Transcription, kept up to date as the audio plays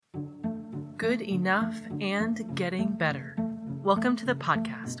good enough and getting better. Welcome to the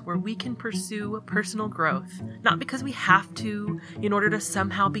podcast where we can pursue personal growth, not because we have to in order to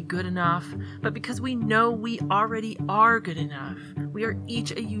somehow be good enough, but because we know we already are good enough. We are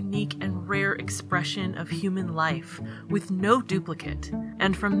each a unique and rare expression of human life with no duplicate.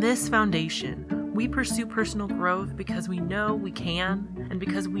 And from this foundation, we pursue personal growth because we know we can, and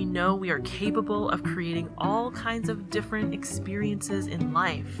because we know we are capable of creating all kinds of different experiences in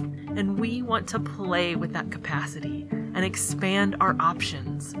life. And we want to play with that capacity and expand our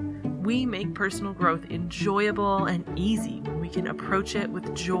options. We make personal growth enjoyable and easy when we can approach it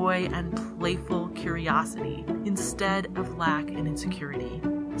with joy and playful curiosity instead of lack and insecurity.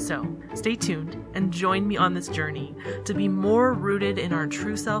 So, stay tuned and join me on this journey to be more rooted in our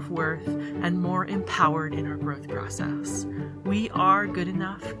true self-worth and more empowered in our growth process. We are good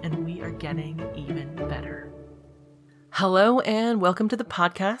enough and we are getting even better. Hello and welcome to the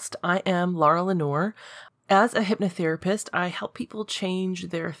podcast. I am Laura Lenore. As a hypnotherapist, I help people change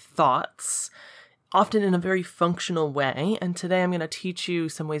their thoughts, often in a very functional way, and today I'm going to teach you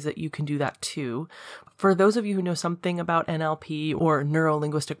some ways that you can do that too. For those of you who know something about NLP or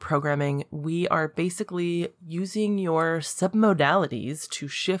neuro-linguistic programming, we are basically using your submodalities to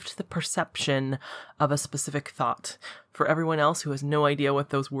shift the perception of a specific thought. For everyone else who has no idea what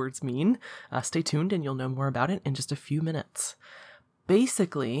those words mean, stay tuned and you'll know more about it in just a few minutes.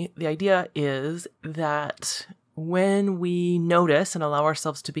 Basically, the idea is that when we notice and allow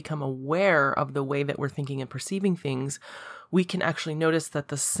ourselves to become aware of the way that we're thinking and perceiving things, we can actually notice that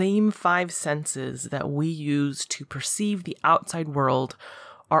the same five senses that we use to perceive the outside world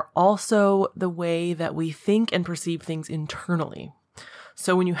are also the way that we think and perceive things internally.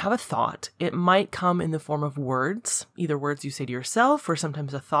 So when you have a thought, it might come in the form of words, either words you say to yourself, or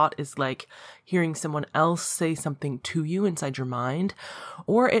sometimes a thought is like hearing someone else say something to you inside your mind,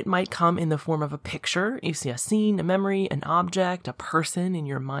 or it might come in the form of a picture. You see a scene, a memory, an object, a person in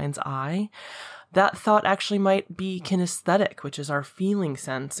your mind's eye. That thought actually might be kinesthetic, which is our feeling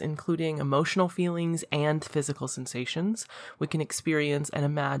sense, including emotional feelings and physical sensations. We can experience and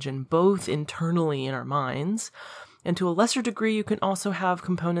imagine both internally in our minds. And to a lesser degree, you can also have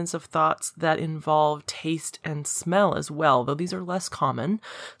components of thoughts that involve taste and smell as well, though these are less common.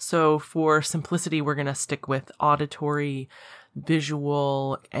 So for simplicity, we're going to stick with auditory,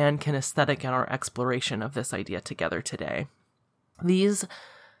 visual, and kinesthetic in our exploration of this idea together today. These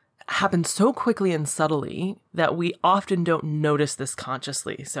happen so quickly and subtly that we often don't notice this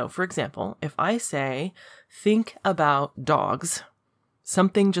consciously. So for example, if I say, think about dogs,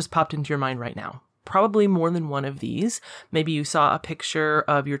 something just popped into your mind right now. Probably more than one of these. Maybe you saw a picture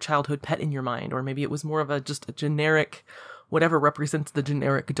of your childhood pet in your mind, or maybe it was more of just a generic, whatever represents the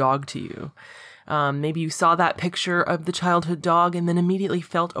generic dog to you. Maybe you saw that picture of the childhood dog and then immediately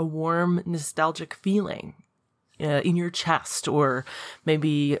felt a warm, nostalgic feeling in your chest, or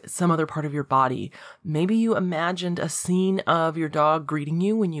maybe some other part of your body. Maybe you imagined a scene of your dog greeting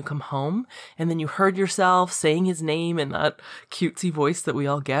you when you come home, and then you heard yourself saying his name in that cutesy voice that we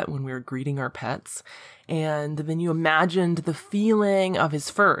all get when we're greeting our pets. And then you imagined the feeling of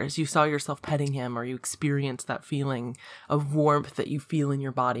his fur as you saw yourself petting him, or you experienced that feeling of warmth that you feel in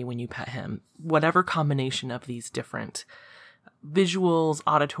your body when you pet him. Whatever combination of these different visuals,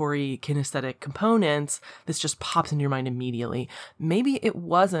 auditory, kinesthetic components, this just pops into your mind immediately. Maybe it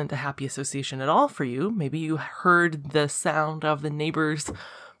wasn't a happy association at all for you. Maybe you heard the sound of the neighbor's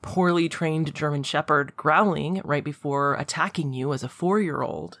poorly trained German Shepherd growling right before attacking you as a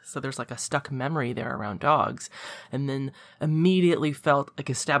 4-year-old. So there's like a stuck memory there around dogs. And then immediately felt like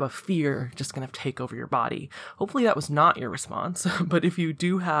a stab of fear just kind of take over your body. Hopefully that was not your response. But if you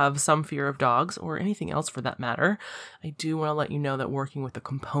do have some fear of dogs, or anything else for that matter, I do want to let you know that working with the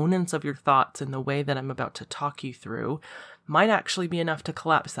components of your thoughts in the way that I'm about to talk you through might actually be enough to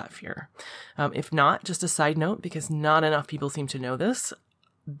collapse that fear. If not, just a side note, because not enough people seem to know this,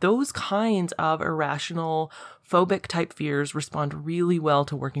 those kinds of irrational, phobic type fears respond really well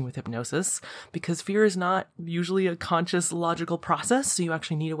to working with hypnosis, because fear is not usually a conscious, logical process. So you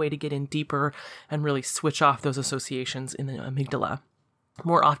actually need a way to get in deeper and really switch off those associations in the amygdala.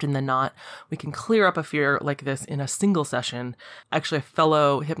 More often than not, we can clear up a fear like this in a single session. Actually, a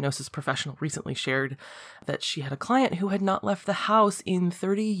fellow hypnosis professional recently shared that she had a client who had not left the house in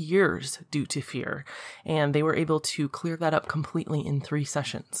 30 years due to fear, and they were able to clear that up completely in 3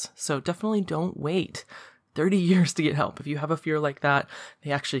 sessions. So definitely don't wait 30 years to get help. If you have a fear like that,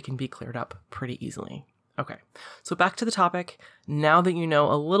 they actually can be cleared up pretty easily. Okay, so back to the topic. Now that you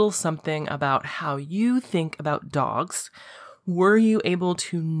know a little something about how you think about dogs, Were you able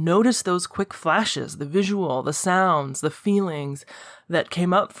to notice those quick flashes, the visual, the sounds, the feelings that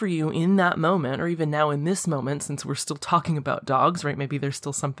came up for you in that moment, or even now in this moment, since we're still talking about dogs, right? Maybe there's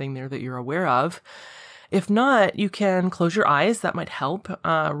still something there that you're aware of. If not, you can close your eyes. That might help.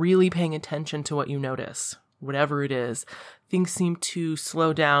 Really paying attention to what you notice, whatever it is. Things seem to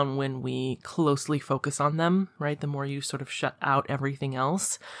slow down when we closely focus on them, right? The more you sort of shut out everything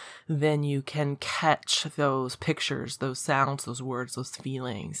else, then you can catch those pictures, those sounds, those words, those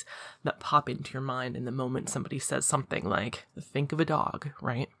feelings that pop into your mind in the moment somebody says something like, think of a dog,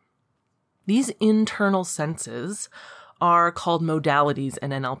 right? These internal senses are called modalities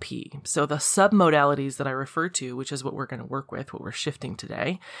in NLP. So the submodalities that I refer to, which is what we're going to work with, what we're shifting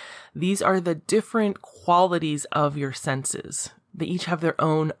today, these are the different qualities of your senses. They each have their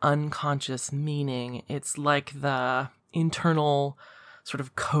own unconscious meaning. It's like the internal sort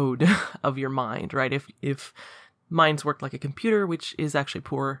of code of your mind, right? If minds worked like a computer, which is actually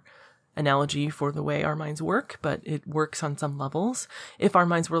poor analogy for the way our minds work, but it works on some levels. If our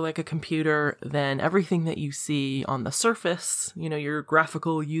minds were like a computer, then everything that you see on the surface, your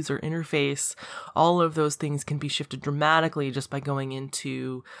graphical user interface, all of those things can be shifted dramatically just by going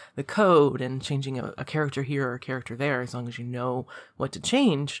into the code and changing a character here or a character there. As long as you know what to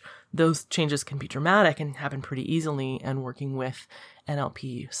change, those changes can be dramatic and happen pretty easily. And working with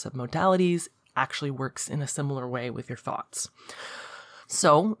NLP submodalities actually works in a similar way with your thoughts.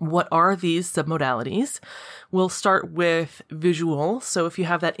 So what are these submodalities? We'll start with visual. So if you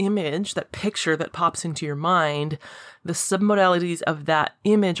have that image, that picture that pops into your mind, the submodalities of that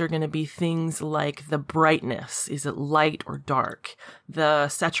image are going to be things like the brightness. Is it light or dark? The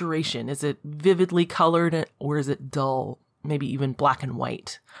saturation. Is it vividly colored or is it dull? Maybe even black and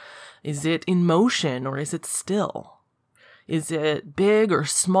white. Is it in motion or is it still? Is it big or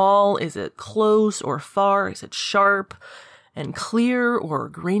small? Is it close or far? Is it sharp and clear or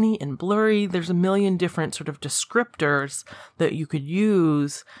grainy and blurry? There's a million different sort of descriptors that you could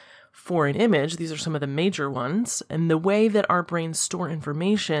use for an image. These are some of the major ones. And the way that our brains store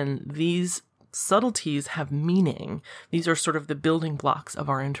information, these subtleties have meaning. These are sort of the building blocks of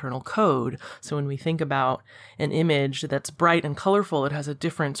our internal code. So when we think about an image that's bright and colorful, it has a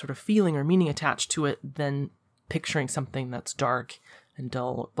different sort of feeling or meaning attached to it than picturing something that's dark and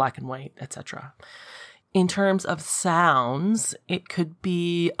dull, black and white, etc. In terms of sounds, it could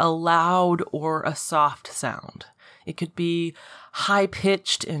be a loud or a soft sound. It could be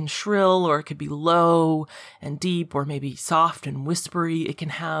high-pitched and shrill, or it could be low and deep, or maybe soft and whispery. It can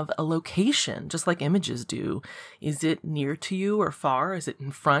have a location, just like images do. Is it near to you or far? Is it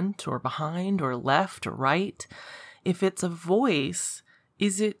in front or behind or left or right? If it's a voice,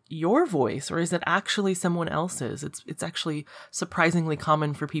 is it your voice or is it actually someone else's? It's actually surprisingly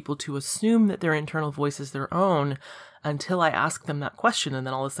common for people to assume that their internal voice is their own until I ask them that question. And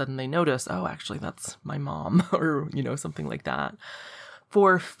then all of a sudden they notice, oh, actually that's my mom or, something like that.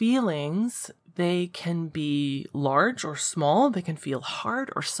 For feelings, they can be large or small. They can feel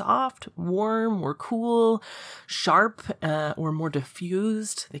hard or soft, warm or cool, sharp or more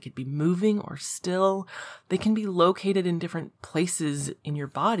diffused. They could be moving or still. They can be located in different places in your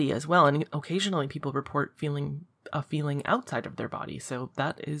body as well. And occasionally people report feeling a feeling outside of their body. So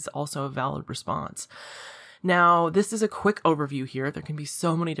that is also a valid response. Now, this is a quick overview here. There can be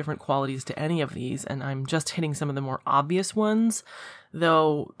so many different qualities to any of these, and I'm just hitting some of the more obvious ones,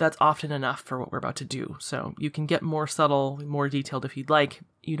 though that's often enough for what we're about to do. So you can get more subtle, more detailed if you'd like.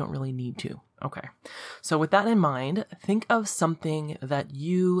 You don't really need to. Okay. So with that in mind, think of something that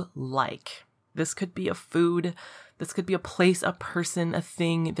you like. This could be a food. This could be a place, a person, a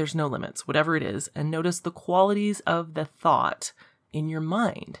thing. There's no limits, whatever it is. And notice the qualities of the thought in your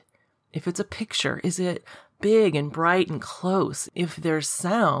mind. If it's a picture, is it big and bright and close? If there's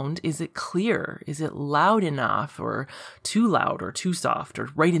sound, is it clear? Is it loud enough or too loud or too soft or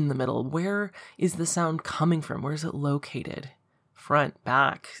right in the middle? Where is the sound coming from? Where is it located? Front,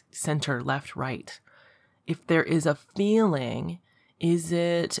 back, center, left, right. If there is a feeling, is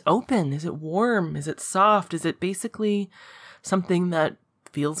it open? Is it warm? Is it soft? Is it basically something that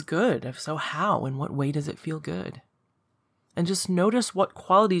feels good? If so, how? In what way does it feel good? And just notice what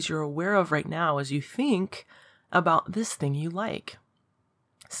qualities you're aware of right now as you think about this thing you like.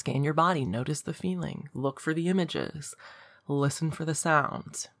 Scan your body, notice the feeling, look for the images, listen for the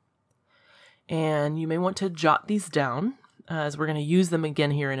sounds. And you may want to jot these down as we're going to use them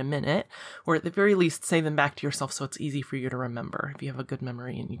again here in a minute, or at the very least say them back to yourself so it's easy for you to remember. If you have a good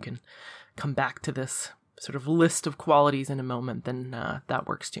memory and you can come back to this sort of list of qualities in a moment, then that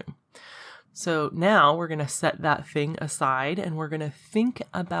works too. So now we're going to set that thing aside and we're going to think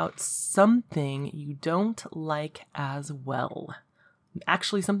about something you don't like as well.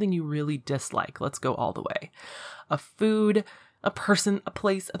 Actually, something you really dislike. Let's go all the way. A food, a person, a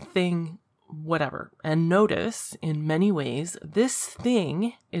place, a thing, whatever. And notice, in many ways, this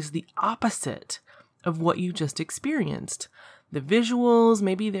thing is the opposite of what you just experienced. The visuals,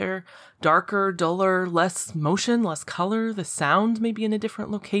 maybe they're darker, duller, less motion, less color. The sound may be in a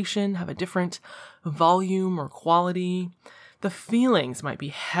different location, have a different volume or quality. The feelings might be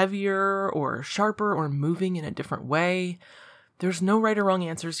heavier or sharper or moving in a different way. There's no right or wrong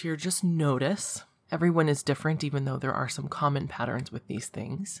answers here. Just notice. Everyone is different, even though there are some common patterns with these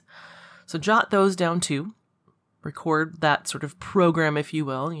things. So jot those down too. Record that sort of program, if you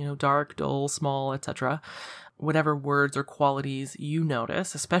will, dark, dull, small, etc. Whatever words or qualities you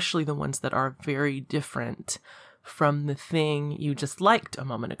notice, especially the ones that are very different from the thing you just liked a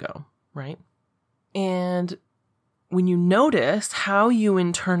moment ago, right? And when you notice how you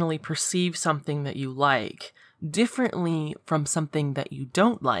internally perceive something that you like differently from something that you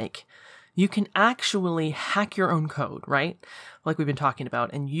don't like, you can actually hack your own code, right? Like we've been talking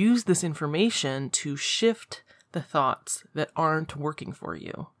about, and use this information to shift the thoughts that aren't working for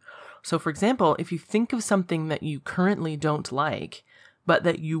you. So for example, if you think of something that you currently don't like, but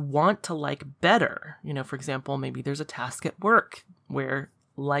that you want to like better, for example, maybe there's a task at work where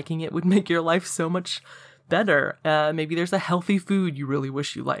liking it would make your life so much better. Maybe there's a healthy food you really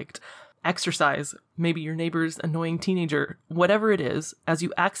wish you liked. Exercise, maybe your neighbor's annoying teenager, whatever it is, as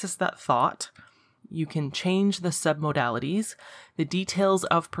you access that thought, you can change the submodalities, the details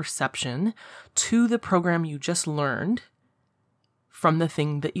of perception, to the program you just learned from the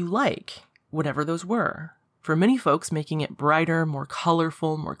thing that you like, whatever those were. For many folks, making it brighter, more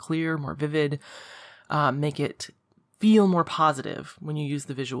colorful, more clear, more vivid, make it feel more positive when you use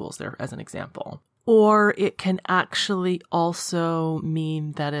the visuals there as an example. Or it can actually also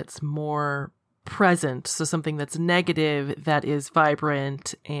mean that it's more present. So something that's negative that is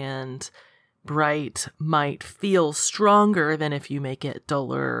vibrant and bright might feel stronger than if you make it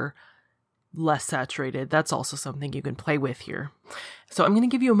duller, less saturated. That's also something you can play with here. So I'm going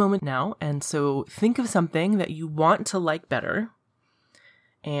to give you a moment now. And so think of something that you want to like better.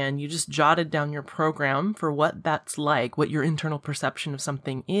 And you just jotted down your program for what that's like, what your internal perception of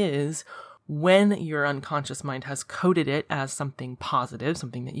something is when your unconscious mind has coded it as something positive,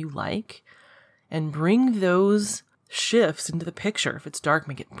 something that you like, and bring those shifts into the picture. If it's dark,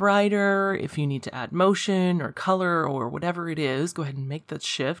 make it brighter. If you need to add motion or color or whatever it is, go ahead and make that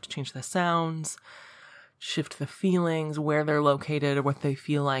shift, change the sounds, shift the feelings, where they're located or what they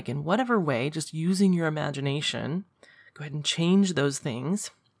feel like in whatever way, just using your imagination. Go ahead and change those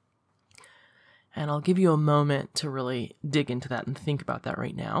things. And I'll give you a moment to really dig into that and think about that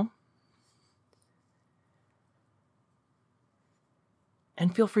right now.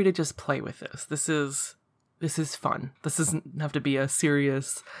 And feel free to just play with this. This is fun. This doesn't have to be a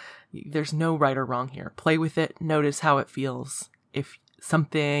serious, there's no right or wrong here. Play with it. Notice how it feels. If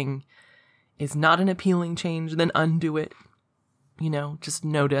something is not an appealing change, then undo it. Just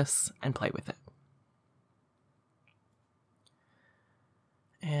notice and play with it.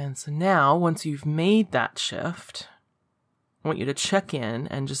 And so now, once you've made that shift, I want you to check in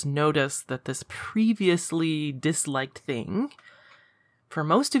and just notice that this previously disliked thing, for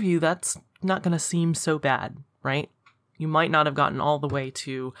most of you, that's not going to seem so bad, right? You might not have gotten all the way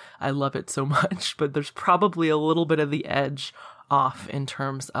to, I love it so much, but there's probably a little bit of the edge off in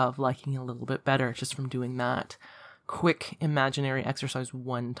terms of liking a little bit better just from doing that quick imaginary exercise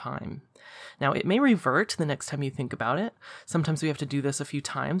one time. Now, it may revert the next time you think about it. Sometimes we have to do this a few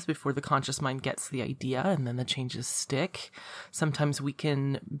times before the conscious mind gets the idea and then the changes stick. Sometimes we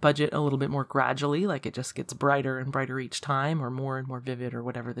can budget a little bit more gradually, like it just gets brighter and brighter each time, or more and more vivid, or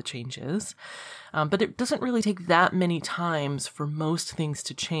whatever the change is. But it doesn't really take that many times for most things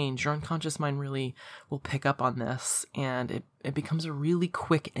to change. Your unconscious mind really will pick up on this, and it becomes a really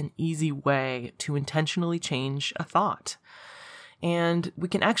quick and easy way to intentionally change a thought. And we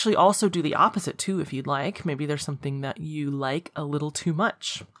can actually also do the opposite too, if you'd like. Maybe there's something that you like a little too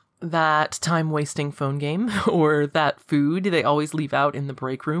much. That time-wasting phone game, or that food they always leave out in the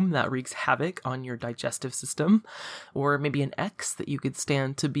break room that wreaks havoc on your digestive system, or maybe an ex that you could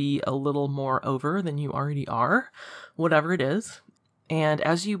stand to be a little more over than you already are, whatever it is. And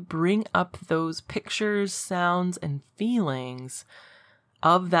as you bring up those pictures, sounds, and feelings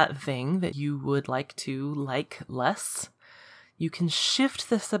of that thing that you would like to like less, you can shift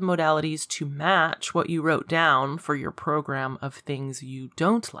the submodalities to match what you wrote down for your program of things you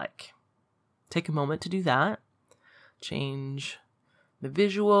don't like. Take a moment to do that. Change the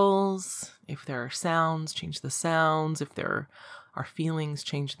visuals. If there are sounds, change the sounds. If there are feelings,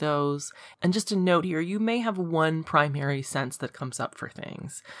 change those. And just a note here, you may have one primary sense that comes up for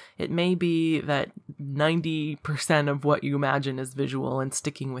things. It may be that 90% of what you imagine is visual, and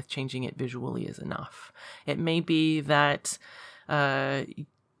sticking with changing it visually is enough. It may be that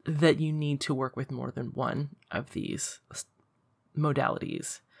that you need to work with more than one of these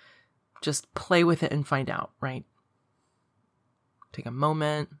modalities. Just play with it and find out, right? Take a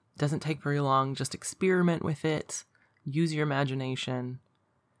moment. Doesn't take very long. Just experiment with it. Use your imagination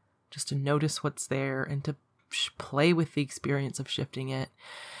just to notice what's there and to play with the experience of shifting it.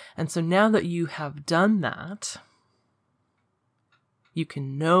 And so now that you have done that, you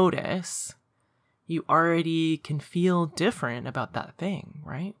can notice you already can feel different about that thing,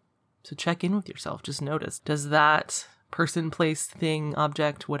 right? So check in with yourself. Just notice, does that person, place, thing,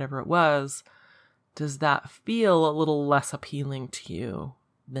 object, whatever it was, does that feel a little less appealing to you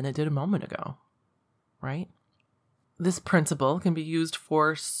than it did a moment ago, right? This principle can be used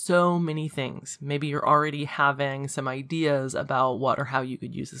for so many things. Maybe you're already having some ideas about what or how you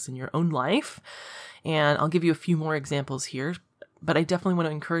could use this in your own life. And I'll give you a few more examples here. But I definitely want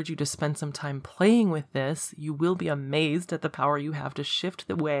to encourage you to spend some time playing with this. You will be amazed at the power you have to shift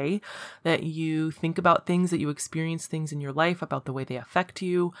the way that you think about things, that you experience things in your life, about the way they affect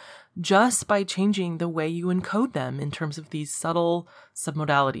you, just by changing the way you encode them in terms of these subtle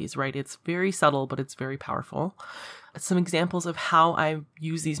submodalities, right? It's very subtle, but it's very powerful. Some examples of how I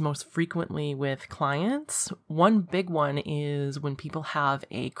use these most frequently with clients. One big one is when people have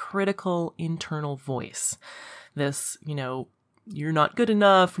a critical internal voice. This, you're not good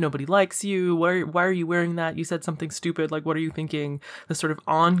enough. Nobody likes you. Why are you wearing that? You said something stupid. Like, what are you thinking? This sort of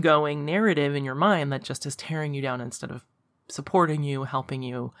ongoing narrative in your mind that just is tearing you down instead of supporting you, helping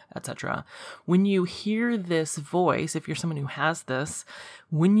you, etc. When you hear this voice, if you're someone who has this,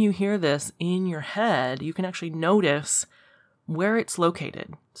 when you hear this in your head, you can actually notice where it's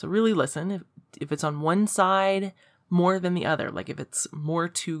located. So really listen. If it's on one side more than the other, like if it's more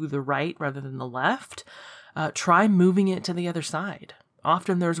to the right rather than the left, try moving it to the other side.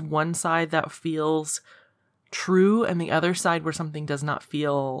 Often there's one side that feels true and the other side where something does not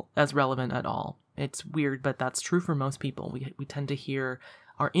feel as relevant at all. It's weird, but that's true for most people. We tend to hear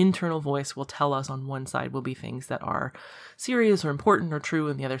our internal voice will tell us on one side will be things that are serious or important or true,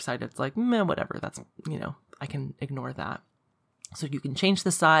 and the other side it's like, meh, whatever. That's, I can ignore that. So you can change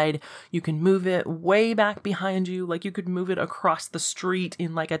the side, you can move it way back behind you, like you could move it across the street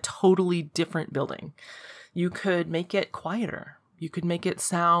in like a totally different building. You could make it quieter. You could make it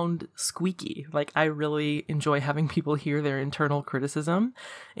sound squeaky. Like I really enjoy having people hear their internal criticism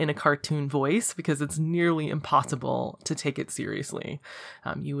in a cartoon voice because it's nearly impossible to take it seriously.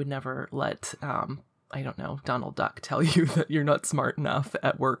 You would never let, Donald Duck tell you that you're not smart enough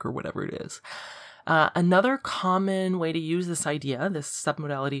at work or whatever it is. Another common way to use this idea, this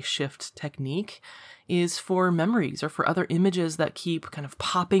submodality shift technique, is for memories or for other images that keep kind of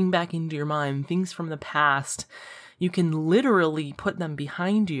popping back into your mind, things from the past. You can literally put them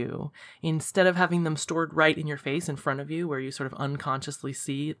behind you instead of having them stored right in your face in front of you where you sort of unconsciously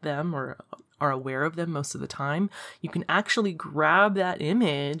see them or are aware of them most of the time. You can actually grab that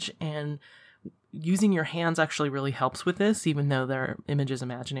image, and using your hands actually really helps with this, even though their image is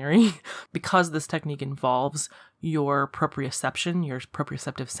imaginary, because this technique involves your proprioception, your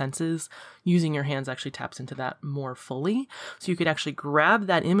proprioceptive senses. Using your hands actually taps into that more fully. So you could actually grab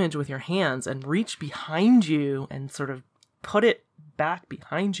that image with your hands and reach behind you and sort of put it back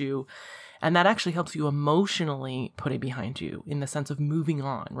behind you. And that actually helps you emotionally put it behind you in the sense of moving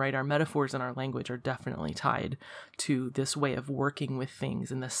on, right? Our metaphors and our language are definitely tied to this way of working with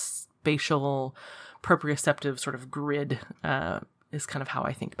things, and this spatial proprioceptive sort of grid is kind of how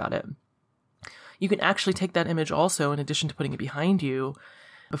I think about it. You can actually take that image also, in addition to putting it behind you,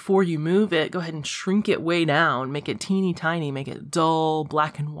 before you move it, go ahead and shrink it way down, make it teeny tiny, make it dull,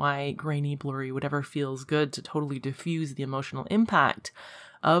 black and white, grainy, blurry, whatever feels good to totally diffuse the emotional impact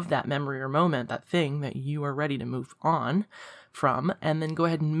of that memory or moment, that thing that you are ready to move on from, and then go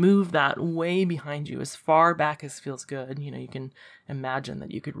ahead and move that way behind you as far back as feels good. You can imagine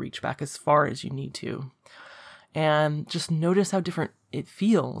that you could reach back as far as you need to. And just notice how different it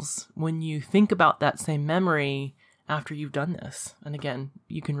feels when you think about that same memory after you've done this. And again,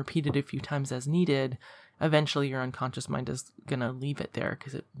 you can repeat it a few times as needed. Eventually your unconscious mind is going to leave it there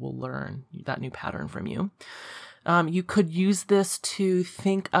because it will learn that new pattern from you. You could use this to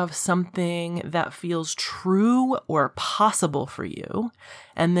think of something that feels true or possible for you,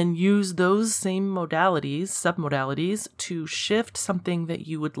 and then use those same modalities, submodalities, to shift something that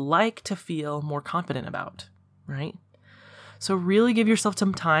you would like to feel more confident about, right? So really give yourself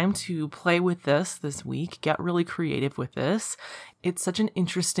some time to play with this week. Get really creative with this. It's such an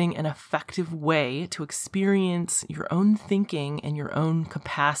interesting and effective way to experience your own thinking and your own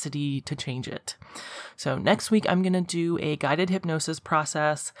capacity to change it. So next week, I'm going to do a guided hypnosis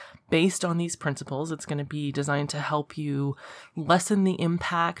process based on these principles. It's going to be designed to help you lessen the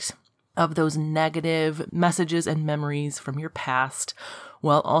impact of those negative messages and memories from your past,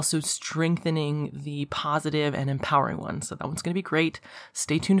 while also strengthening the positive and empowering ones. So that one's going to be great.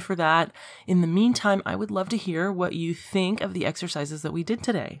 Stay tuned for that. In the meantime, I would love to hear what you think of the exercises that we did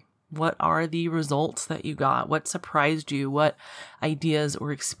today. What are the results that you got? What surprised you? What ideas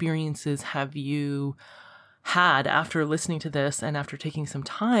or experiences have you had after listening to this and after taking some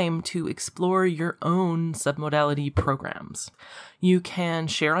time to explore your own submodality programs? You can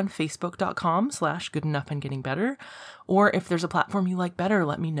share on facebook.com/goodenoughandgettingbetter, or if there's a platform you like better,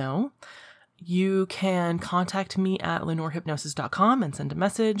 let me know. You can contact me at lenorehypnosis.com and send a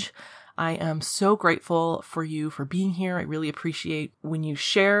message. I am so grateful for you for being here. I really appreciate when you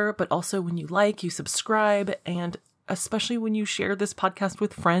share, but also when you like, you subscribe, and especially when you share this podcast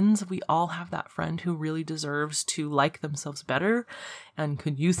with friends. We all have that friend who really deserves to like themselves better and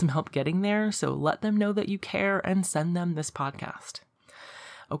could use some help getting there. So let them know that you care and send them this podcast.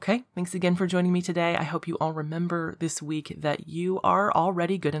 Okay, thanks again for joining me today. I hope you all remember this week that you are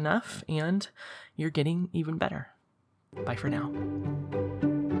already good enough and you're getting even better. Bye for now.